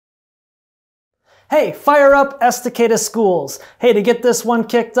Hey, fire up Estacada Schools. Hey, to get this one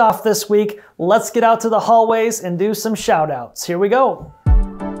kicked off this week, let's get out to the hallways and do some shout outs. Here we go.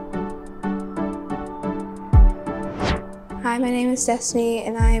 Hi, my name is Destiny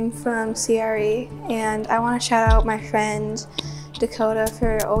and I'm from CRE, and I want to shout out my friend Dakota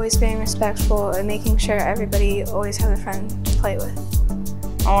for always being respectful and making sure everybody always has a friend to play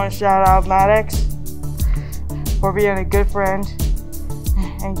with. I want to shout out Maddox for being a good friend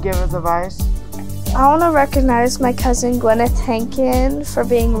and give us advice. I want to recognize my cousin Gwyneth Hankin for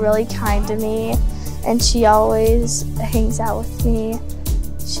being really kind to me, and she always hangs out with me.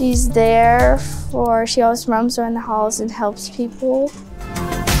 She always roams around the halls and helps people.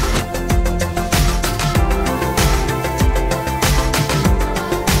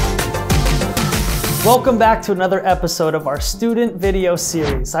 Welcome back to another episode of our student video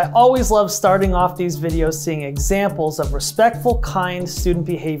series. I always love starting off these videos seeing examples of respectful, kind student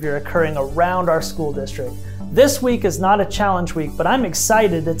behavior occurring around our school district. This week is not a challenge week, but I'm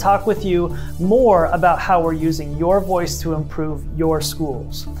excited to talk with you more about how we're using your voice to improve your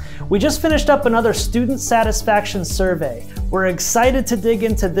schools. We just finished up another student satisfaction survey. We're excited to dig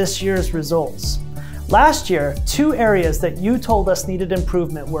into this year's results. Last year, 2 areas that you told us needed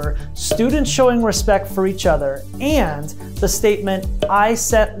improvement were students showing respect for each other and the statement, I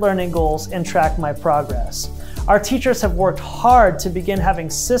set learning goals and track my progress. Our teachers have worked hard to begin having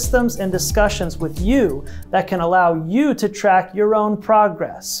systems and discussions with you that can allow you to track your own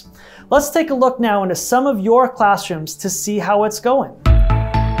progress. Let's take a look now into some of your classrooms to see how it's going.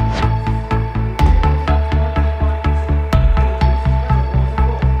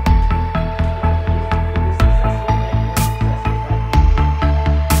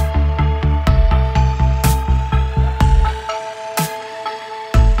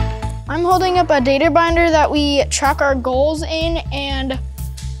 I'm holding up a data binder that we track our goals in and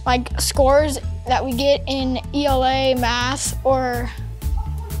like scores that we get in ELA, math, or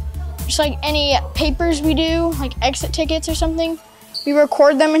just like any papers we do, like exit tickets or something. We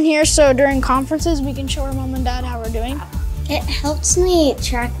record them in here so during conferences we can show our mom and dad how we're doing. It helps me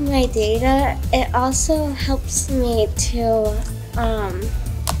track my data. It also helps me to,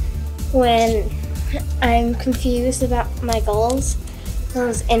 when I'm confused about my goals.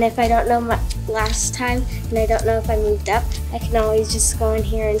 And if I don't know my last time and I don't know if I moved up, I can always just go in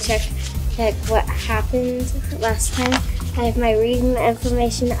here and check what happened last time. I have my reading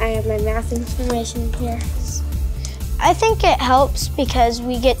information, I have my math information here. I think it helps because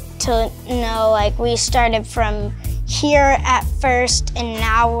we get to know, like, we started from here at first and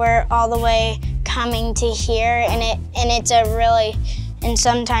now we're all the way coming to here, and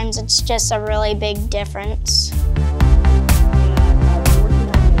sometimes it's just a really big difference.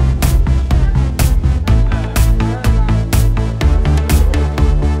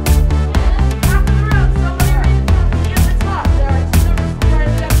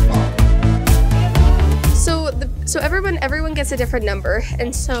 So everyone gets a different number,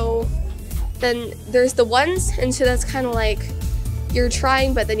 and so then there's the ones, and so that's kind of like you're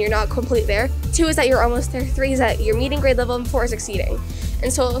trying but then you're not completely there. 2 is that you're almost there. 3 is that you're meeting grade level, and 4 is exceeding.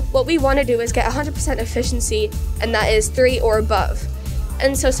 And so what we want to do is get 100% efficiency, and that is 3 or above.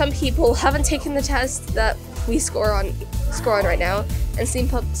 And so some people haven't taken the test that we score on right now, and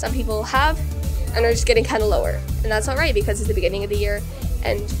some people have and are just getting kind of lower, and that's all right because it's the beginning of the year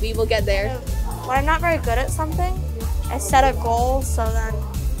and we will get there. When I'm not very good at something, I set a goal, so then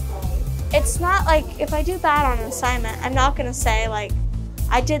it's not like if I do bad on an assignment, I'm not gonna say like,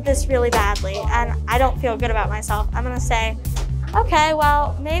 I did this really badly and I don't feel good about myself. I'm gonna say, okay,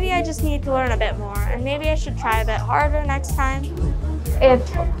 well, maybe I just need to learn a bit more and maybe I should try a bit harder next time. If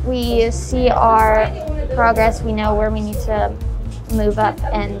we see our progress, we know where we need to move up,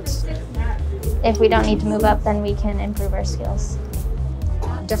 and if we don't need to move up, then we can improve our skills.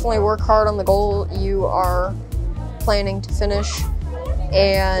 Definitely work hard on the goal you are planning to finish,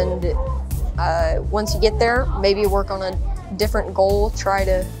 and once you get there, maybe work on a different goal, try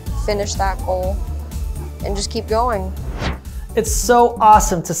to finish that goal, and just keep going. It's so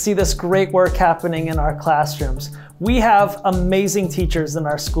awesome to see this great work happening in our classrooms. We have amazing teachers in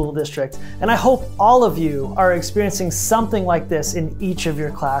our school district, and I hope all of you are experiencing something like this in each of your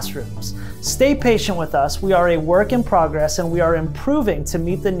classrooms. Stay patient with us. We are a work in progress, and we are improving to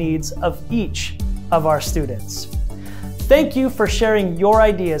meet the needs of each of our students. Thank you for sharing your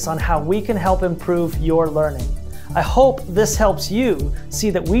ideas on how we can help improve your learning. I hope this helps you see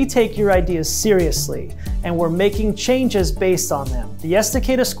that we take your ideas seriously and we're making changes based on them. The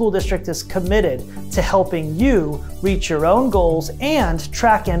Estacada School District is committed to helping you reach your own goals and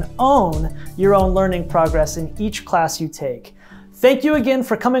track and own your own learning progress in each class you take. Thank you again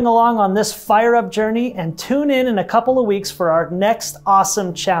for coming along on this Fire Up journey, and tune in a couple of weeks for our next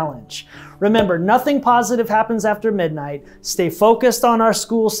awesome challenge. Remember, nothing positive happens after midnight. Stay focused on our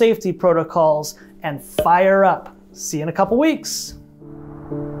school safety protocols and fire up. See you in a couple weeks.